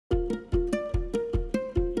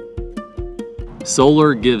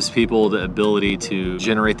Solar gives people the ability to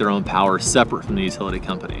generate their own power separate from the utility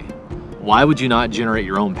company. Why would you not generate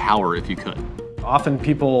your own power if you could? Often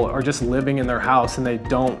people are just living in their house and they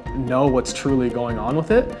don't know what's truly going on with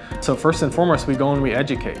it. So first and foremost, we go and we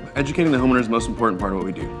educate. Educating the homeowner is the most important part of what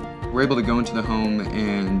we do. We're able to go into the home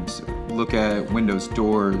and look at windows,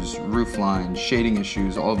 doors, roof lines, shading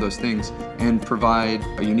issues, all of those things, and provide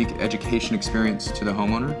a unique education experience to the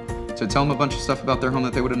homeowner to tell them a bunch of stuff about their home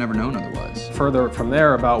that they would have never known otherwise. Further from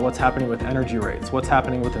there about what's happening with energy rates, what's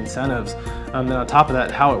happening with incentives, and then on top of that,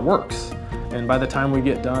 how it works. And by the time we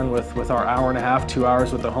get done with our hour and a half, 2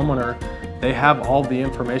 hours with the homeowner, they have all the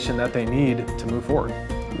information that they need to move forward.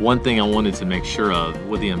 One thing I wanted to make sure of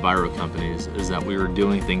with the Enviro companies is that we were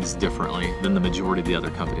doing things differently than the majority of the other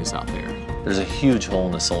companies out there. There's a huge hole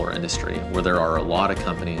in the solar industry where there are a lot of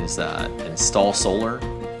companies that install solar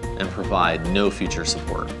and provide no future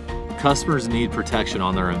support. Customers need protection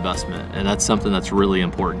on their investment, and that's something that's really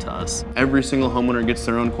important to us. Every single homeowner gets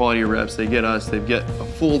their own quality reps. They get us, they get a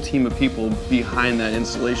full team of people behind that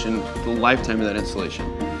installation, the lifetime of that installation.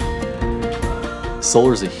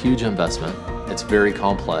 Solar is a huge investment. It's very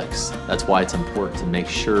complex. That's why it's important to make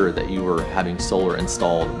sure that you are having solar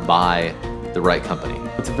installed by the right company.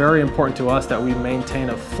 It's very important to us that we maintain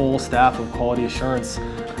a full staff of quality assurance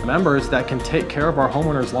members that can take care of our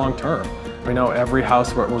homeowners long term. We know every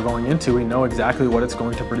house we're going into, we know exactly what it's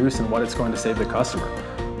going to produce and what it's going to save the customer.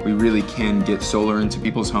 We really can get solar into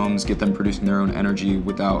people's homes, get them producing their own energy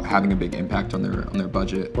without having a big impact on their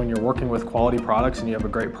budget. When you're working with quality products and you have a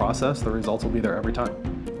great process, the results will be there every time.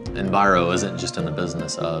 Enviro isn't just in the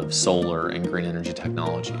business of solar and green energy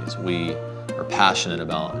technologies. We are passionate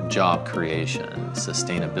about job creation,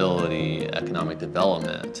 sustainability, economic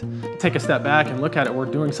development. Take a step back and look at it, we're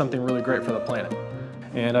doing something really great for the planet.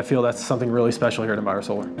 And I feel that's something really special here at Enviro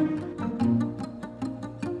Solar.